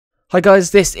Hi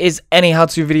guys, this is Any How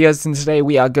To Videos, and today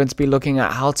we are going to be looking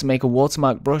at how to make a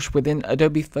watermark brush within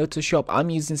Adobe Photoshop. I'm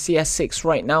using CS6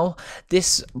 right now.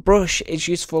 This brush is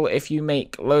useful if you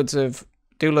make do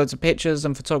loads of pictures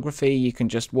and photography. You can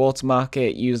just watermark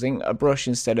it using a brush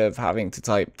instead of having to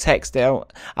type text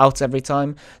out every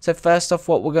time. So first off,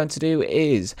 what we're going to do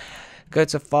is go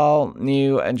to File,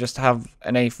 New, and just have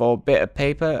an A4 bit of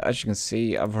paper. As you can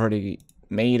see, I've already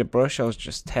made a brush. I was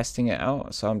just testing it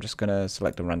out, so I'm just gonna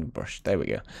select a random brush. There we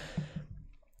go.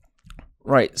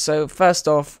 Right, so first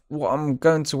off, what I'm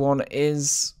going to want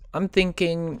is, I'm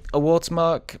thinking a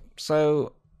watermark.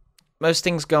 So most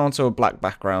things go onto a black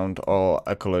background or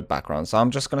a colored background, so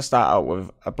I'm just going to start out with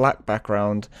a black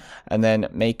background and then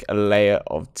make a layer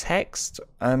of text,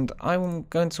 and I'm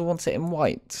going to want it in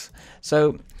white.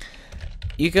 So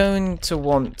you're going to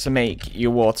want to make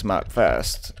your watermark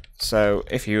first. So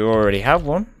if you already have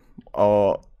one,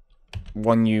 or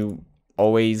one you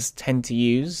always tend to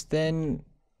use, then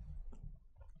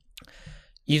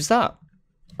use that.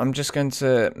 I'm just going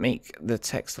to make the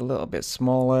text a little bit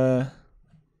smaller,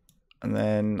 and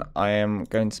then I am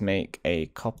going to make a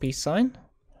copy sign,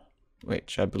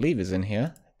 which I believe is in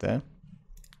here, there.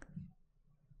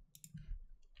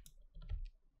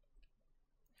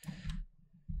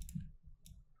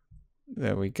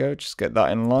 There we go, just get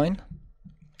that in line.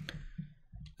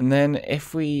 And then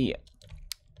if we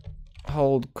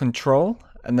hold Control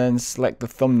and then select the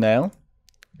thumbnail,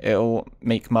 it'll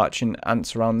make marching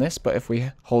ants around this. But if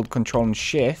we hold Control and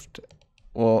Shift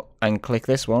and click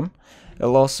this one,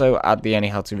 it'll also add the Any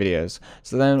How To videos.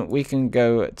 So then we can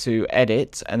go to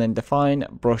Edit and then define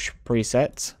brush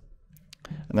preset.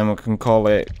 And then we can call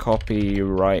it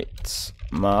Copyright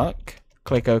Mark.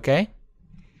 Click OK.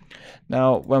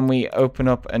 Now when we open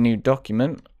up a new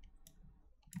document,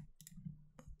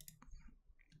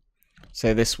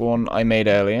 say this one I made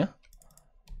earlier,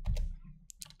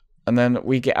 and then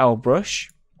we get our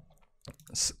brush,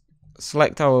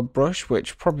 select our brush,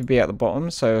 which probably be at the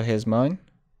bottom, so here's mine.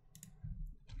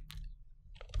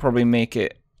 Probably make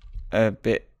it a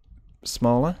bit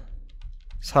smaller.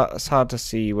 It's hard to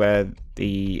see where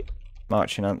the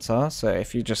marching ants are, so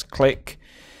if you just click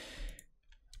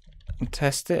and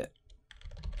test it,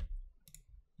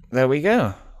 there we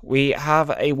go. We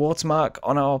have a watermark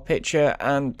on our picture,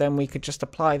 and then we could just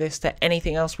apply this to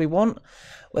anything else we want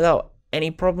without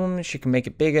any problems. You can make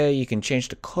it bigger, you can change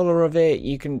the color of it,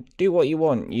 you can do what you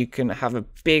want. You can have a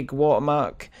big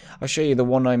watermark. I'll show you the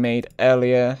one I made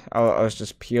earlier. I was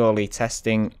just purely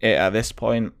testing it at this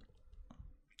point,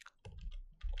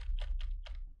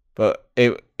 but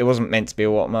it wasn't meant to be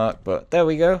a watermark. But there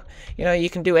we go. You know,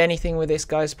 you can do anything with this,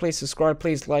 guys. Please subscribe,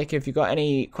 please like. If you've got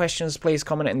any questions, please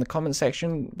comment in the comment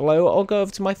section below, or go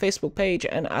over to my Facebook page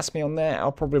and ask me on there.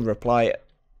 I'll probably reply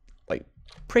like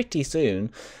pretty soon.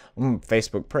 I'm on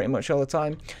Facebook pretty much all the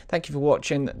time. Thank you for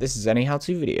watching. This is Any How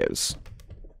To Videos.